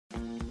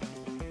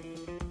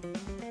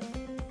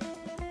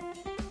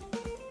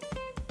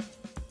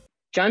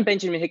John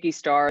Benjamin Hickey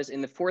stars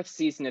in the 4th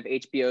season of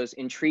HBO's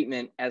In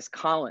Treatment as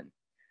Colin,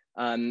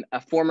 a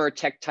former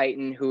tech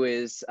titan who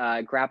is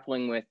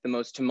grappling with the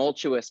most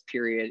tumultuous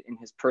period in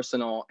his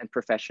personal and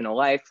professional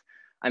life.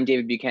 I'm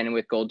David Buchanan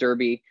with Gold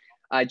Derby.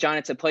 John,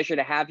 it's a pleasure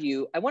to have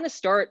you. I want to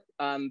start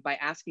by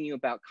asking you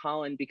about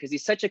Colin because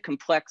he's such a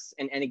complex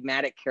and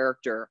enigmatic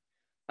character.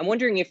 I'm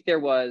wondering if there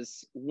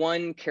was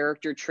one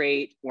character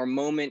trait or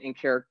moment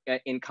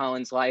in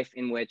Colin's life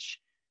in which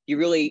you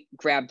really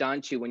grabbed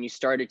onto when you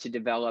started to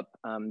develop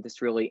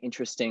this really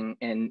interesting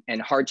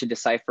and hard to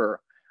decipher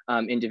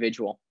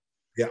individual.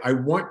 Yeah, I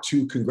want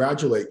to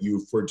congratulate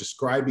you for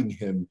describing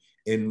him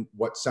in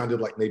what sounded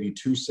like maybe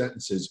 2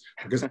 sentences,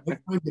 because I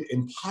find it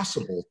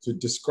impossible to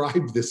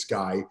describe this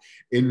guy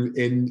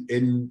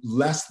in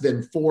less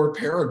than 4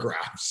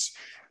 paragraphs.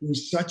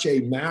 He's such a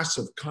mass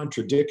of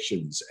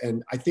contradictions.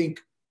 And I think,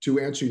 to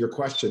answer your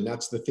question,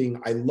 that's the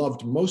thing I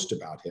loved most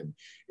about him,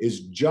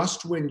 is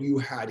just when you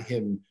had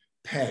him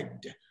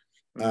pegged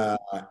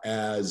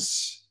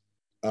as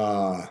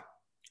a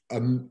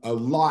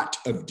lot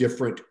of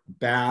different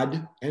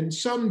bad and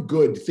some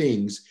good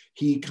things,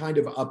 he kind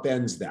of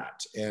upends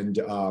that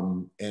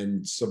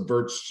and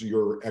subverts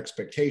your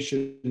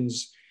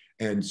expectations.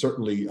 And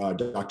certainly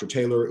Dr.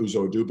 Taylor,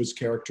 Uzo Aduba's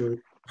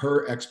character,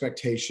 her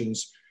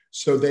expectations.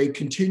 So they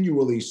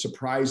continually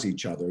surprise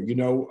each other. You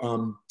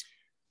know,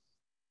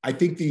 I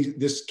think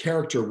this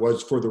character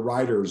was, for the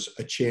writers,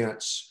 a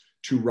chance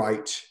to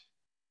write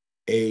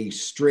a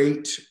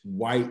straight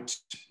white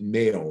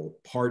male,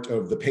 part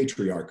of the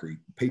patriarchy,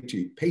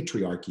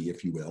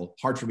 if you will.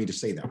 Hard for me to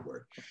say that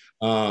word.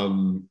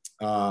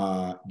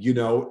 You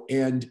know,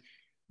 and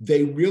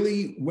they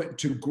really went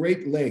to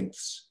great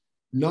lengths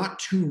not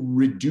to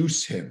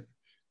reduce him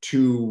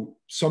to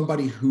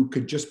somebody who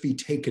could just be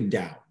taken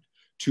down,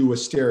 to a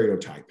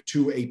stereotype,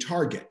 to a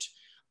target,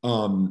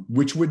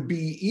 which would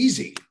be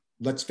easy.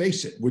 Let's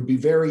face it, would be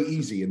very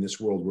easy in this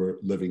world we're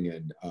living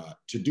in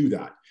to do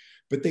that.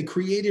 But they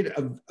created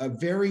a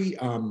very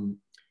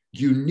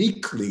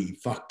uniquely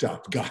fucked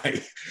up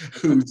guy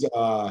who's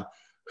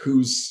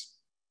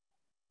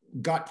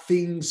got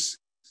things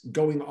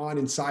going on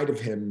inside of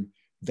him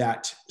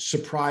that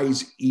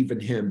surprise even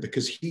him,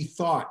 because he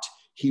thought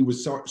he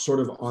was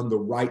sort of on the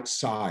right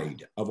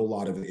side of a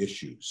lot of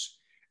issues.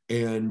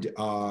 And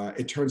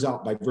it turns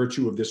out, by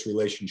virtue of this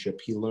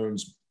relationship, he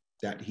learns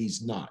that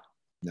he's not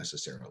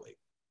necessarily.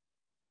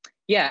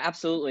 Yeah,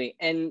 absolutely.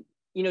 And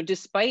you know,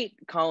 despite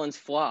Colin's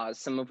flaws,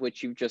 some of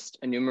which you've just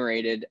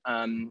enumerated,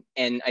 and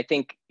I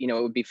think, you know,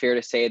 it would be fair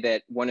to say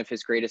that one of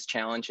his greatest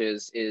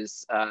challenges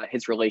is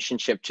his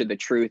relationship to the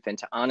truth and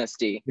to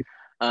honesty.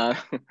 You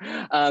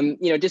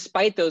know,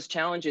 despite those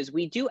challenges,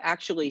 we do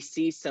actually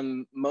see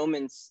some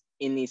moments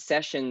in these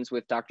sessions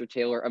with Dr.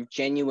 Taylor of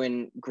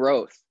genuine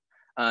growth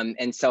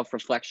and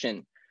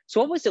self-reflection.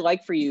 So what was it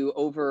like for you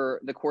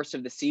over the course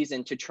of the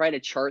season to try to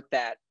chart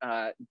that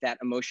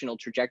emotional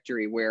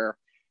trajectory where,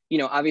 you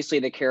know, obviously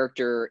the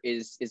character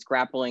is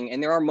grappling,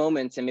 and there are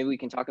moments, and maybe we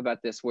can talk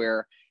about this,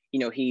 where,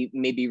 you know, he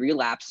maybe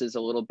relapses a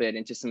little bit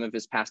into some of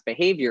his past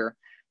behavior.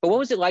 But what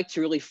was it like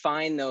to really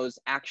find those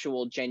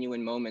actual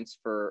genuine moments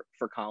for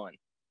Colin?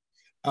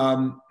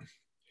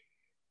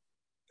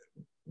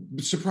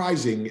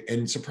 Surprising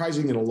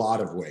in a lot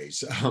of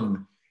ways.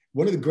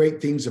 One of the great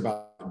things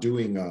about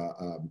doing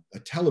a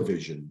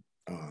television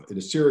in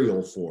a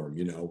serial form,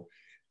 you know,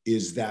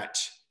 is that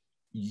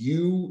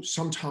you're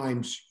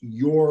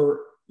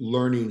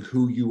learning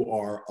who you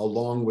are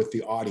along with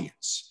the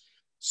audience.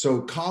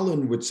 So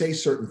Colin would say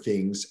certain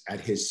things at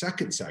his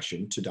second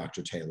session to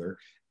Dr. Taylor,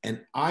 and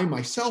I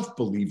myself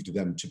believed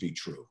them to be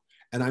true.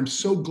 And I'm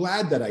so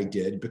glad that I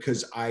did,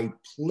 because I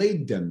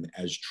played them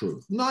as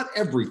truth. Not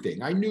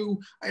everything. I knew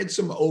I had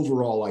some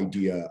overall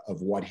idea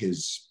of what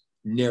his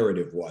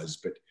narrative was,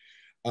 but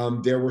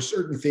there were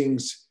certain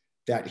things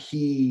that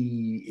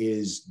he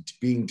is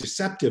being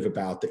deceptive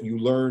about that you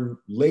learn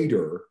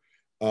later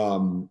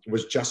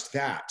was just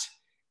that.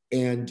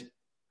 And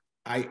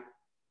I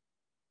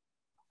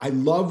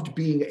loved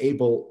being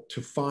able to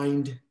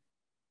find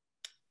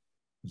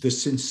the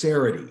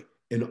sincerity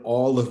in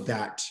all of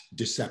that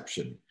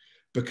deception,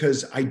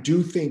 because I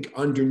do think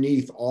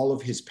underneath all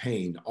of his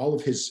pain, all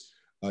of his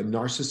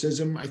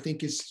narcissism, I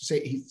think is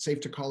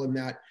safe to call him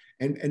that,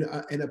 and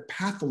a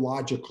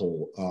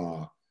pathological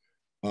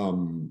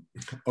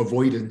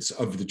avoidance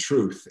of the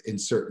truth in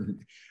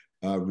certain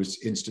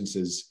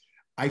instances,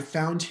 I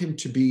found him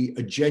to be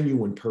a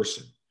genuine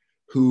person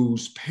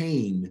whose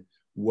pain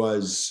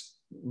was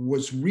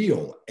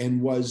real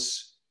and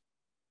was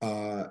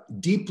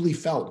deeply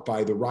felt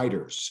by the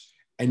writers,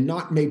 and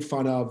not made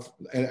fun of,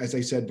 as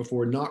I said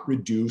before, not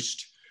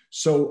reduced.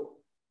 So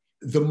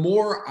the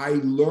more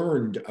I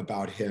learned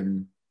about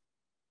him,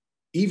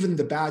 even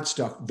the bad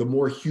stuff, the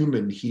more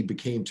human he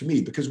became to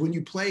me. Because when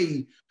you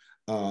play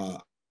a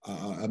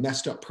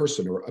messed up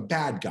person or a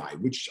bad guy,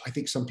 which I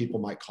think some people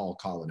might call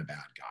Colin a bad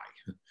guy,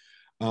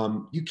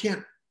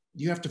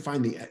 you have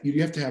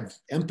to have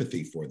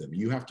empathy for them.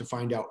 You have to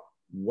find out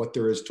what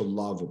there is to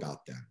love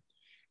about them.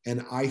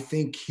 And I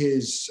think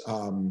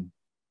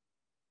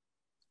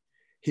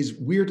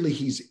weirdly,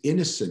 he's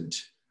innocent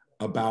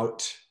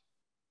about,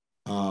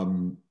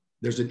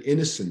 there's an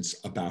innocence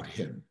about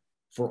him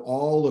for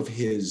all of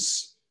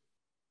his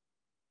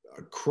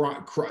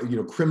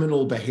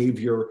criminal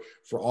behavior,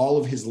 for all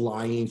of his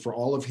lying, for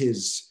all of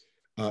his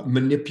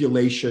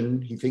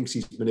manipulation. He thinks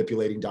he's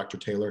manipulating Dr.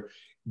 Taylor.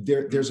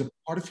 There's a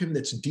part of him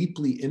that's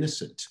deeply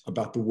innocent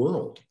about the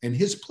world and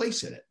his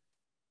place in it.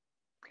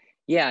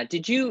 Yeah,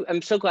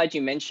 I'm so glad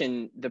you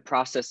mentioned in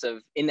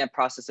that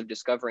process of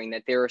discovering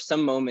that there are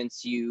some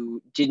moments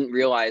you didn't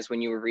realize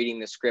when you were reading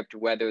the script,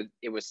 whether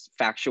it was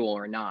factual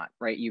or not,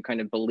 right? You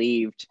kind of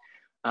believed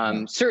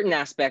certain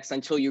aspects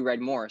until you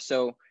read more.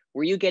 So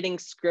were you getting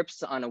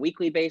scripts on a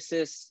weekly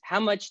basis? How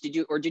much did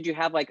you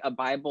have like a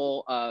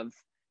Bible of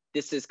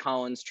this is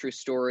Colin's true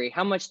story?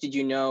 How much did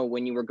you know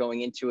when you were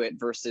going into it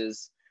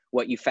versus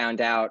what you found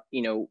out,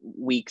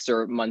 weeks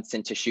or months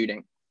into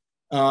shooting?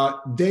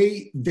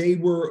 They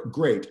were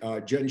great.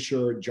 Jen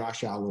Schur,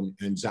 Josh Allen,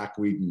 and Zach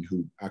Whedon,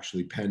 who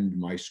actually penned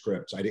my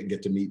scripts. I didn't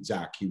get to meet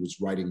Zach. He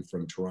was writing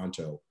from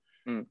Toronto.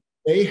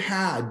 They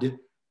had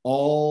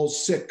all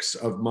 6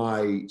 of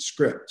my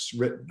scripts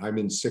written. I'm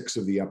in 6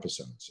 of the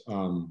episodes.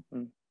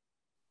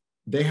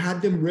 They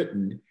had them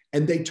written,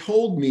 and they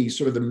told me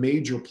sort of the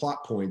major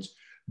plot points,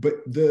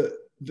 but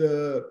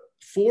the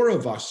 4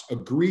 of us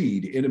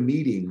agreed in a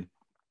meeting,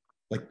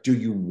 like, do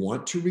you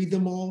want to read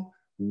them all?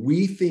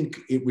 We think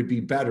it would be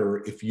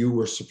better if you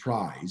were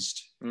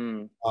surprised.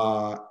 And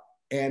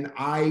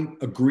I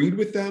agreed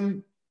with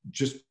them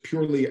just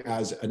purely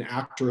as an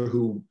actor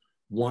who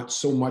wants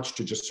so much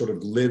to just sort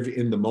of live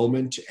in the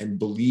moment and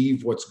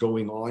believe what's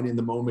going on in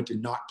the moment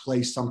and not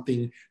play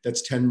something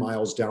that's 10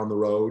 miles down the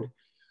road.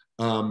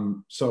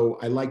 So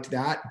I liked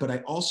that, but I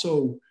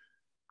also,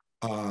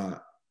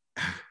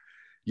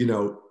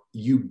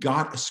 you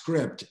got a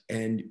script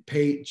and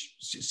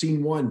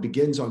scene 1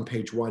 begins on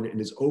page 1 and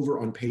is over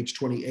on page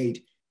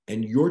 28,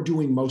 and you're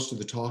doing most of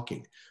the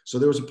talking. So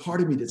there was a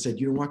part of me that said,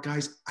 you know what,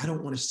 guys, I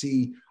don't want to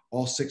see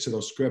all 6 of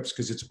those scripts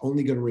because it's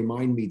only going to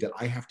remind me that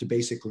I have to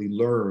basically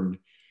learn,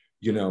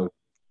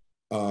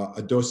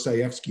 a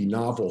Dostoevsky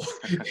novel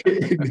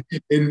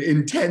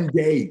in 10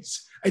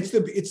 days. It's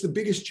the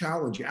biggest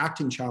challenge,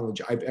 acting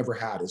challenge I've ever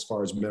had as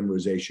far as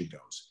memorization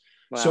goes.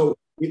 Wow. So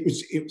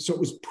it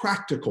was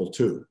practical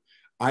too.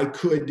 I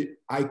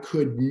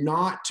could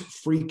not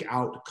freak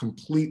out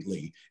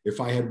completely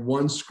if I had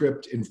one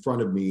script in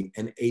front of me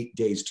and 8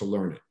 days to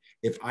learn it.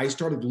 If I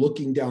started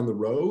looking down the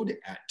road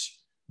at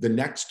the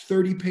next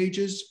 30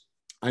 pages,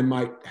 I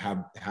might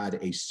have had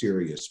a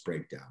serious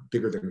breakdown,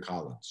 bigger than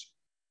Colin's.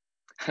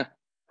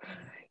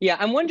 Yeah,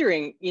 I'm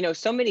wondering,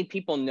 so many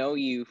people know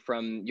you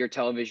from your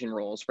television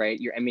roles, right?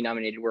 Your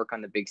Emmy-nominated work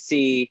on The Big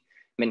C,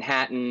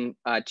 Manhattan,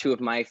 2 of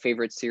my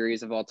favorite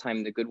series of all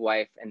time, The Good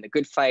Wife and The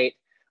Good Fight.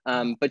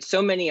 But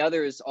so many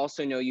others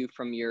also know you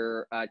from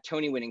your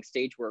Tony-winning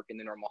stage work in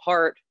The Normal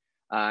Heart,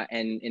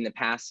 and in the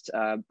past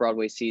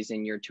Broadway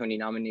season, your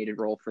Tony-nominated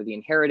role for The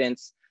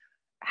Inheritance.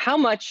 How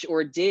much,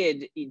 or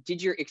did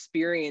your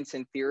experience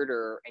in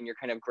theater and your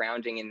kind of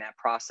grounding in that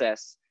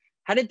process,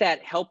 how did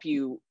that help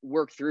you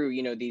work through,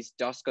 these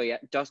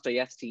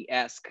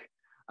Dostoevsky-esque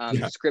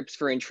scripts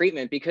for In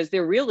Treatment? Because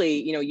they're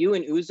really, you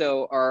and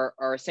Uzo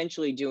are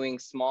essentially doing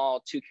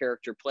small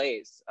 2-character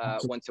plays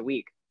once a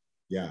week.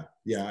 Yeah.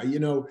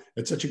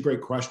 It's such a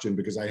great question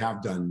because I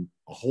have done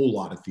a whole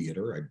lot of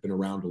theater. I've been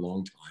around a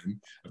long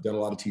time. I've done a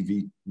lot of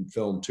TV and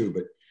film too,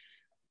 but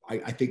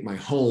I think my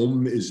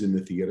home is in the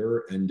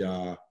theater, and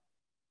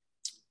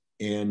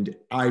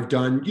I've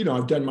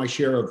done my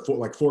share of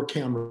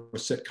 4-camera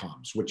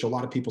sitcoms, which a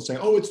lot of people say,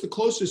 oh, it's the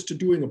closest to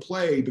doing a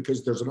play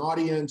because there's an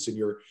audience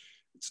and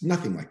it's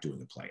nothing like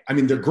doing a play. I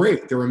mean, they're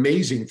great. They're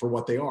amazing for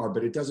what they are,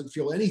 but it doesn't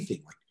feel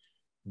anything like.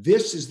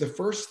 This is the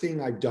first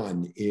thing I've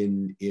done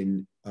in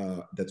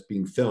that's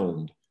being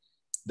filmed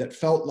that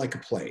felt like a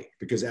play,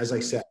 because as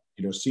I said,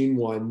 scene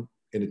 1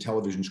 in a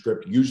television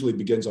script usually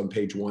begins on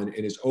page 1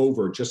 and is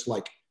over just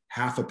like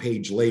half a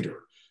page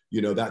later.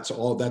 That's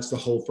the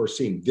whole first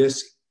scene.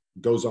 This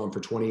goes on for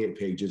 28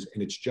 pages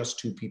and it's just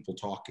 2 people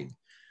talking.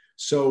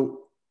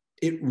 So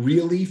it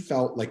really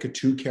felt like a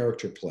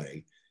 2-character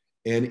play.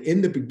 And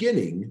in the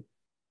beginning,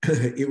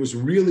 it was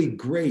really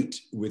great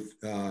with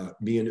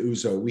me and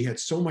Uzo. We had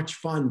so much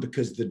fun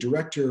because the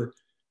director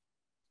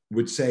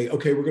would say,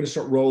 okay, we're going to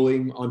start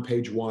rolling on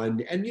page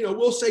 1. And,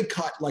 we'll say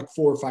cut like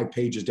 4 or 5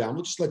 pages down.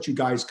 We'll just let you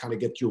guys kind of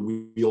get your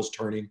wheels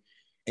turning.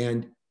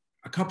 And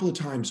a couple of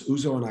times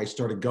Uzo and I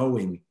started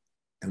going,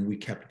 and we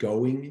kept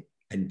going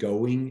and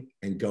going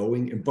and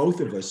going. And both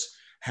of us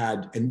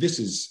had, and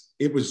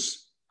it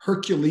was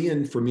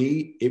Herculean for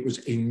me. It was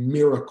a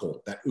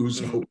miracle that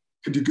Uzo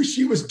could do, because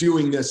she was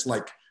doing this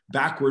like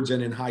backwards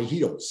and in high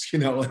heels,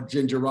 like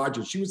Ginger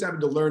Rogers. She was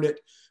having to learn it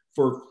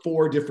for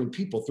 4 different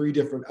people, 3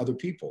 different other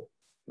people.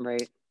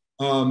 Right.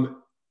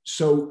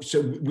 So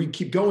we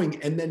keep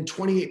going. And then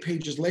 28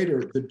 pages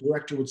later, the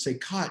director would say,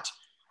 cut.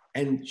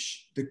 And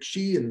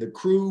she and the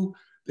crew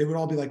they would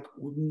all be like,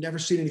 we've never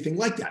seen anything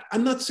like that.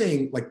 I'm not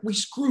saying like we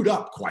screwed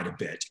up quite a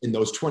bit in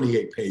those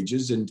 28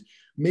 pages. And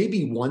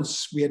maybe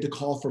once we had to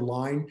call for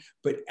line,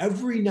 but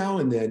every now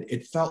and then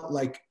it felt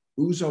like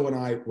Uzo and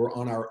I were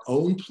on our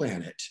own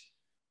planet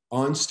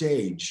on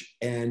stage,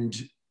 and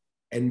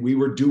we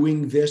were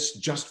doing this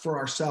just for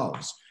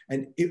ourselves.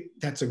 And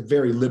that's a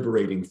very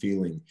liberating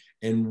feeling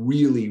and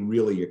really,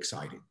 really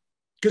exciting.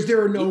 Because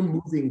there are no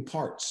moving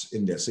parts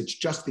in this. It's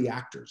just the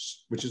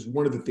actors, which is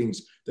one of the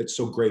things that's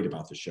so great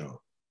about the show.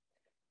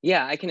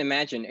 Yeah, I can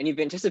imagine. And you've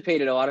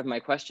anticipated a lot of my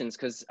questions,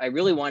 because I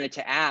really wanted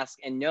to ask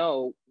and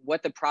know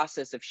what the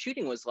process of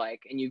shooting was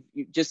like. And you've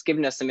just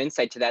given us some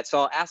insight to that. So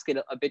I'll ask it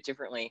a bit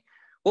differently.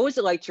 What was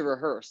it like to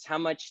rehearse? How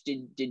much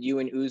did you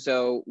and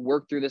Uzo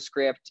work through the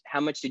script? How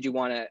much did you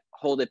want to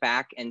hold it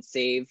back and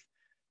save?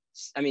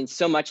 I mean,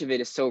 so much of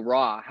it is so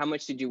raw. How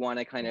much did you want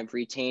to kind of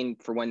retain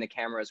for when the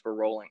cameras were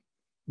rolling?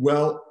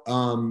 Well,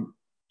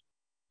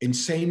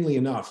 insanely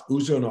enough,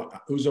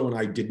 Uzo and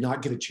I did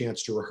not get a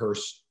chance to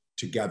rehearse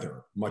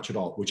together much at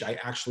all, which I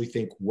actually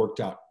think worked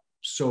out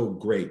so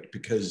great,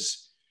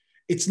 because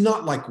it's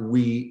not like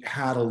we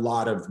had a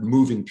lot of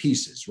moving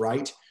pieces,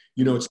 right?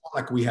 You know, it's not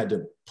like we had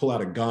to pull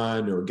out a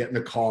gun or get in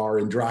a car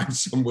and drive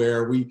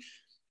somewhere. We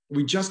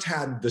just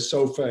had the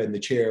sofa and the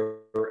chair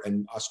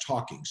and us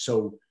talking.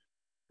 So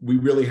we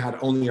really had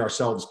only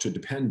ourselves to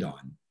depend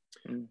on.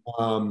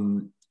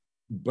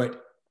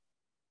 But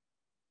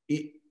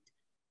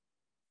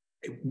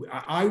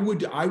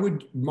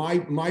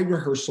my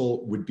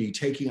rehearsal would be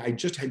taking, I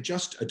had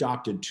just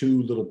adopted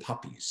 2 little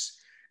puppies,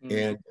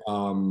 and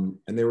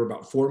they were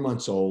about 4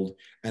 months old,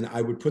 and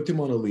I would put them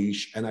on a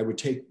leash, and I would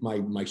take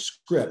my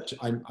script.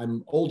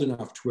 I'm old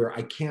enough to where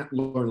I can't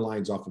learn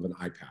lines off of an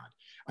iPad.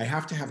 I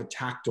have to have a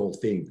tactile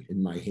thing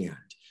in my hand.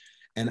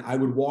 And I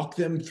would walk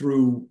them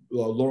through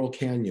Laurel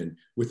Canyon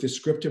with this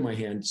script in my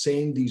hand,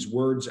 saying these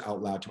words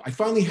out loud.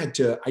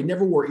 I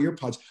never wore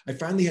earpods. I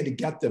finally had to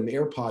get them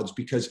AirPods,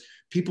 because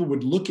people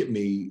would look at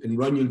me in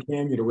Runyon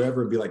Canyon or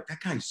wherever and be like, that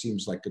guy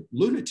seems like a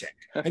lunatic.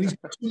 And he's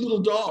got 2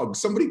 little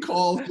dogs. Somebody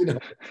call, the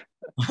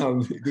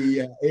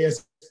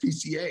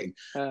ASPCA.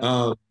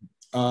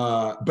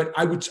 But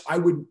I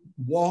would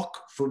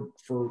walk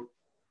for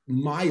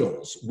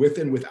miles with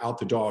and without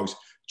the dogs,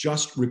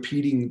 just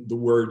repeating the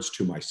words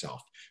to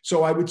myself.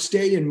 So I would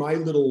stay in my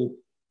little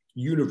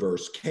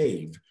universe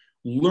cave,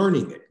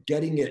 learning it,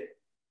 getting it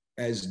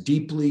as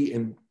deeply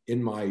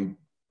in my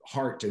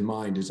heart and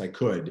mind as I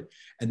could,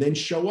 and then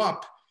show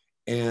up.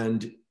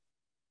 And,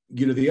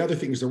 the other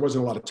thing is there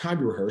wasn't a lot of time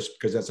to rehearse,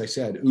 because as I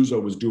said,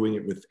 Uzo was doing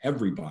it with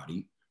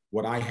everybody,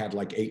 what I had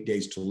like 8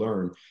 days to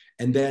learn.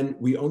 And then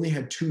we only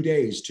had 2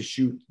 days to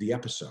shoot the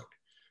episode.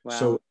 Wow.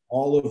 So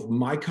all of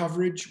my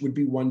coverage would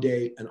be one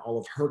day and all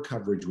of her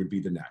coverage would be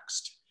the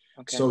next.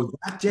 Okay. So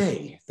that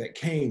day that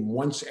came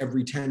once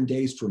every 10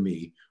 days for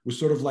me was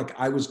sort of like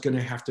I was going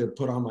to have to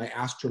put on my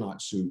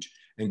astronaut suit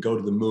and go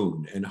to the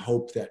moon and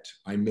hope that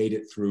I made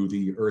it through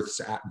the Earth's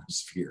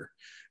atmosphere,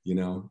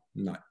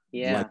 not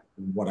like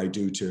what I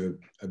do to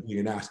being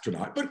an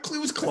astronaut, but it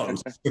was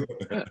close.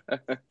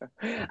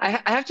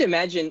 I have to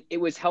imagine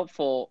it was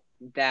helpful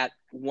that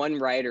one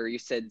writer, you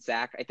said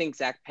Zach, I think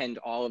Zach penned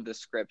all of the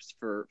scripts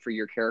for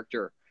your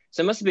character.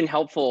 So it must have been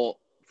helpful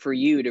for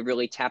you to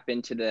really tap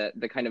into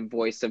the kind of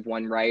voice of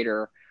one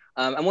writer.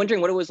 I'm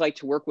wondering what it was like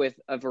to work with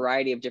a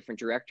variety of different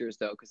directors,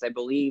 though, because I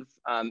believe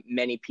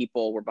many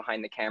people were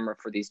behind the camera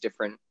for these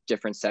different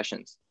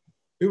sessions.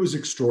 It was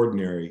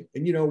extraordinary.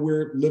 And,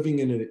 we're living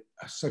in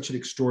such an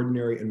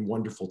extraordinary and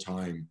wonderful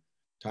time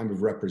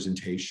of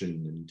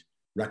representation and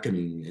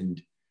reckoning. And,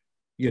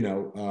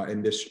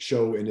 and this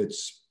show in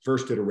its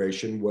first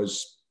iteration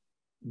was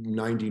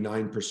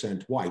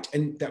 99% white.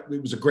 And that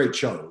it was a great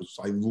show.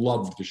 I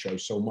loved the show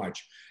so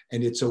much.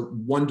 And it's a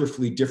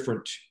wonderfully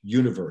different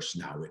universe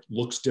now. It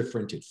looks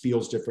different. It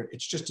feels different.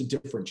 It's just a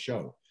different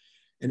show.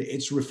 And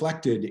it's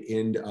reflected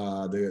in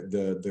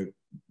the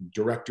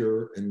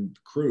director and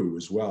crew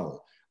as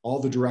well. All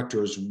the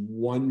directors,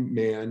 one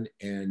man,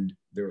 and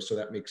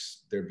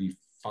there'd be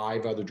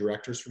 5 other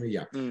directors for me,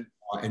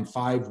 and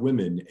 5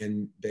 women.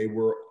 And they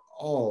were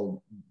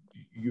all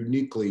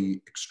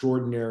uniquely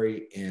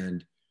extraordinary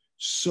and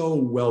so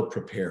well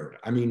prepared.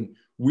 I mean,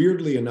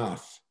 weirdly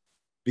enough,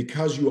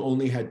 because you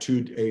only had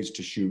 2 days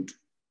to shoot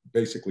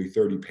basically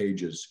 30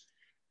 pages,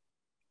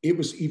 it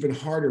was even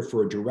harder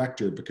for a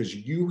director, because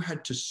you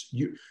had to,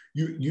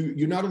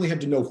 you not only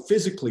had to know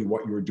physically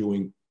what you were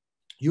doing,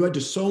 you had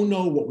to so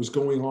know what was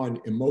going on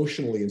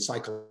emotionally and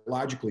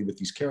psychologically with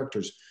these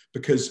characters,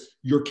 because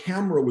your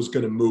camera was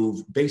going to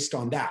move based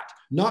on that,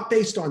 not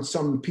based on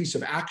some piece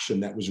of action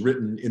that was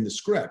written in the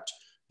script,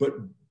 but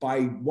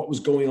by what was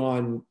going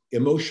on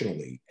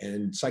emotionally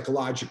and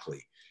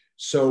psychologically.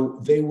 So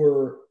they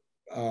were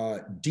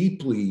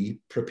deeply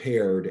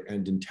prepared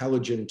and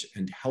intelligent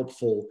and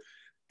helpful.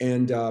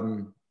 And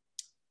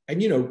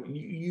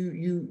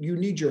you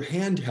need your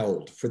hand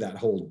held for that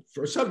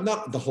for some,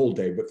 not the whole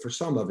day, but for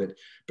some of it,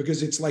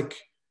 because it's like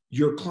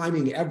you're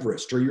climbing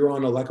Everest or you're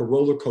on a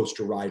roller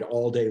coaster ride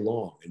all day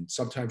long. And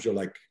sometimes you're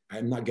like,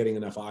 I'm not getting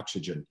enough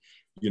oxygen.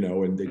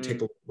 and they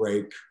take a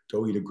break,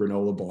 go eat a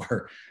granola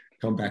bar,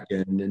 come back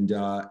in.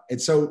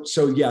 And so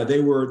yeah,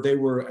 they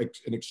were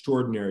an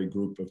extraordinary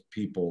group of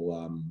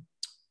people,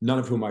 none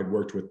of whom I'd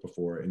worked with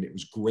before. And it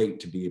was great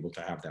to be able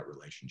to have that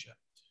relationship.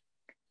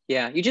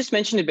 Yeah, you just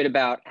mentioned a bit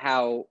about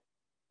how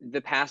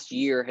the past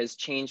year has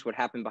changed what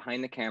happened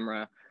behind the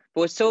camera.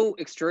 But what's so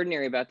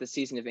extraordinary about the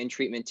season of In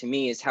Treatment to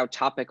me is how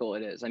topical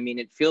it is. I mean,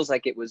 it feels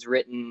like it was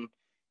written,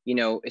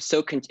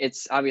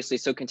 it's obviously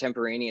so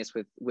contemporaneous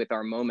with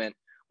our moment.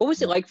 What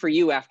was it like for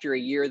you after a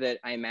year that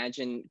I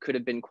imagine could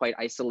have been quite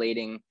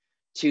isolating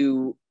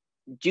to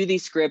do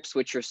these scripts,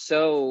 which are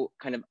so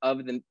kind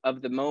of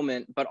the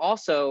moment, but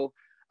also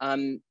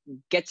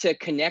get to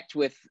connect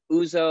with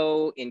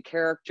Uzo in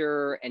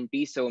character and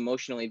be so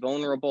emotionally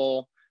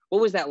vulnerable? What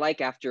was that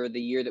like after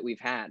the year that we've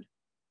had?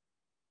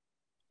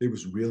 It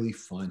was really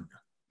fun.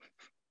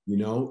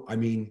 I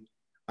mean,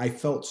 I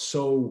felt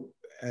so,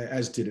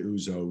 as did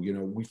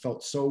Uzo, we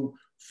felt so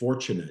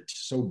fortunate,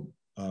 so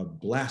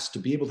blessed to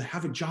be able to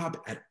have a job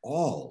at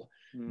all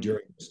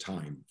during this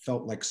time.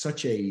 Felt like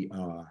such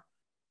an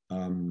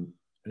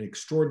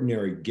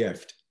extraordinary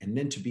gift. And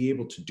then to be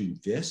able to do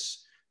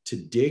this, to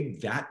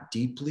dig that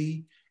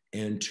deeply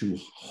and to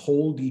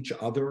hold each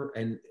other.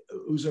 And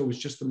Uzo was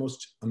just the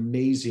most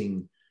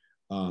amazing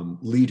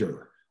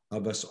leader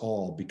of us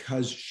all,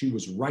 because she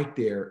was right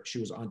there. She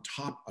was on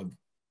top of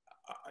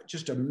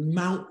just a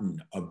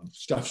mountain of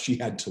stuff she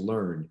had to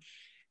learn.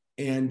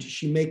 And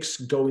she makes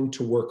going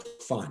to work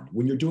fun.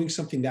 When you're doing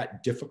something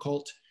that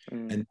difficult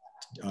and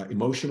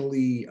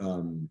emotionally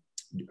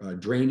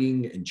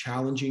draining and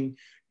challenging,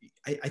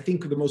 I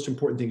think the most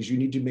important thing is you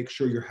need to make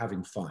sure you're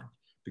having fun,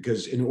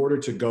 because in order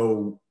to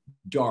go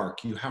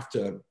dark, you have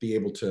to be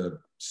able to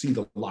see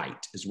the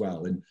light as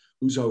well. And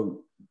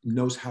Uzo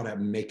knows how to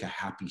make a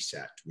happy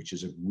set, which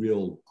is a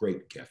real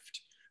great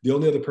gift. The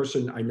only other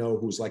person I know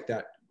who's like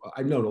that,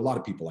 I've known a lot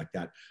of people like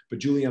that, but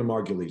Juliana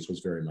Margulies was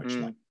very much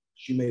like,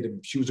 she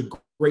was a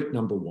great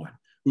number one.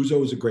 Uzo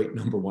was a great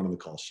number one on the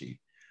call sheet.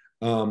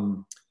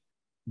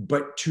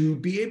 But to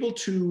be able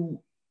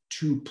to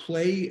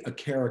play a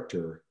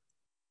character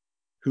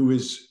who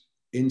is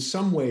in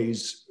some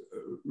ways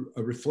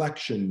a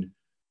reflection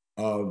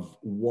of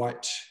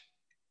what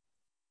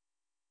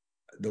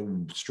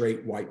the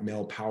straight white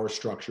male power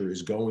structure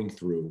is going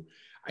through.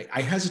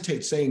 I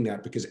hesitate saying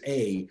that because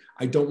I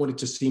don't want it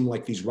to seem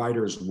like these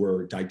writers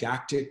were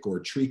didactic or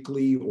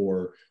treacly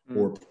or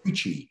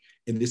preachy.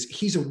 In this,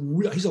 he's a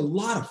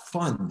lot of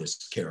fun.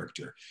 This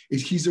character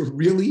he's a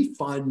really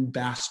fun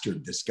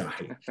bastard. This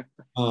guy,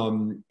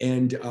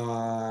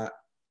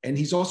 and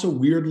he's also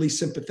weirdly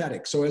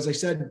sympathetic. So as I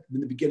said in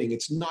the beginning,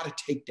 it's not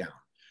a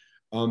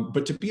takedown,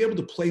 but to be able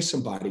to play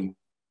somebody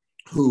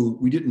who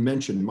we didn't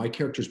mention, my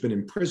character's been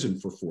in prison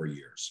for 4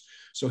 years.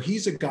 So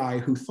he's a guy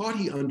who thought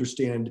he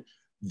understood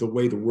the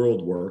way the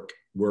world worked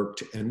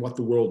and what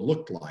the world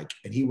looked like.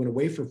 And he went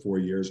away for 4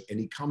 years and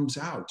he comes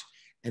out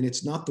and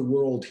it's not the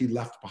world he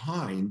left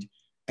behind.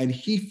 And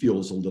he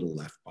feels a little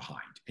left behind.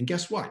 And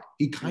guess what?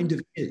 He kind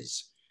of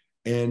is.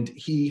 And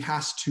he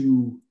has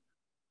to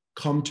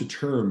come to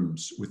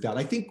terms with that.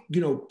 I think,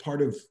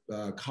 part of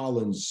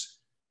Colin's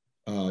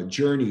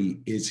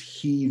journey is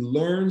he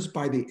learns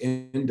by the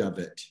end of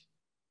it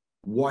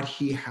what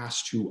he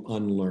has to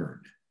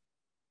unlearn.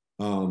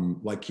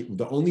 Like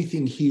the only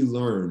thing he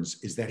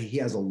learns is that he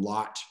has a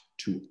lot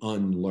to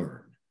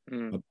unlearn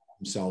about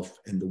himself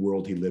and the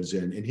world he lives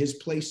in and his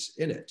place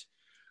in it.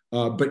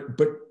 But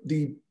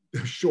the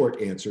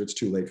short answer, it's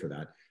too late for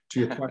that, to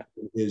your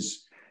question,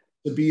 is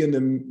to be in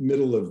the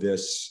middle of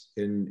this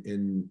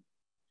in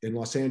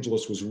Los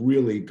Angeles was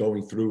really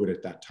going through it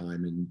at that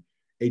time. And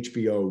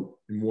HBO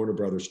and Warner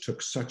Brothers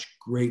took such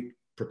great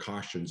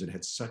precautions and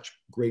had such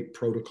great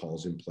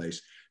protocols in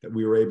place that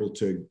we were able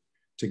to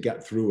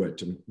get through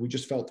it. And we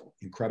just felt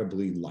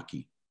incredibly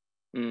lucky.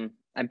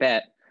 I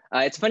bet.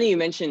 It's funny you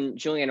mentioned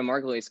Juliana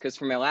Margulies, because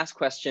for my last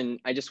question,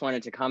 I just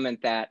wanted to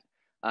comment that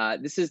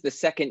this is the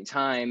second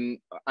time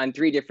on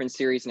 3 different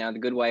series now, The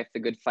Good Wife, The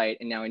Good Fight,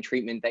 and now In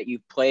Treatment, that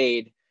you've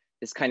played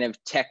this kind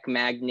of tech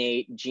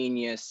magnate,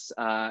 genius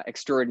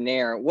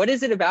extraordinaire. What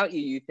is it about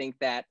you think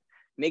that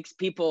makes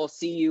people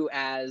see you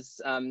as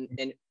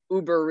an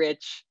uber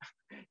rich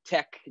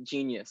tech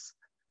genius?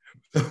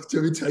 Let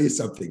me tell you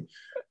something.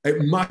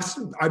 I'm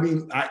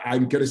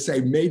going to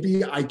say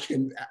maybe I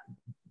can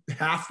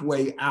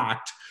halfway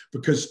act,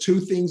 because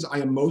 2 things I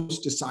am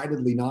most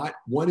decidedly not.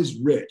 1 is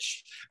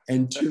rich,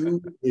 and 2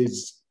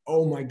 is,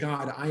 oh my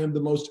God, I am the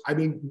most,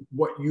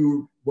 what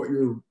your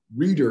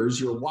readers,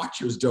 your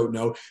watchers don't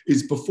know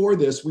is before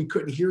this, we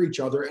couldn't hear each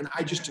other. And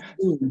I just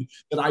assumed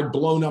that I'd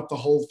blown up the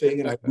whole thing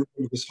and I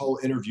ruined this whole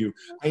interview.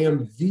 I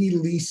am the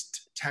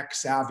least tech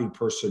savvy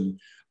person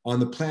on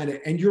the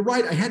planet. And you're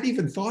right, I hadn't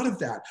even thought of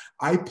that.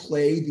 I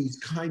play these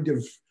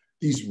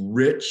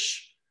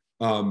rich,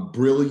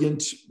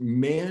 brilliant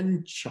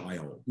men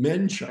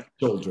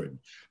children.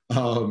 I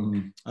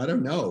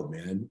don't know,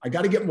 man. I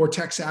got to get more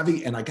tech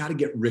savvy and I got to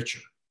get richer.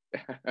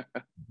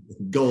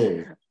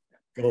 Gold.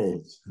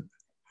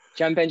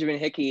 John Benjamin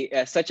Hickey,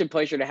 such a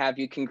pleasure to have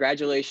you.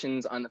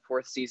 Congratulations on the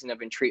 4th season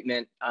of In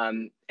Treatment.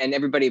 And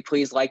everybody,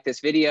 please like this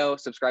video,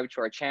 subscribe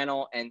to our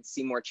channel, and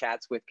see more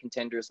chats with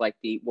contenders like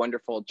the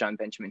wonderful John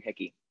Benjamin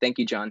Hickey. Thank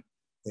you, John.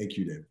 Thank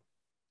you,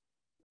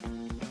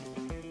 Dave.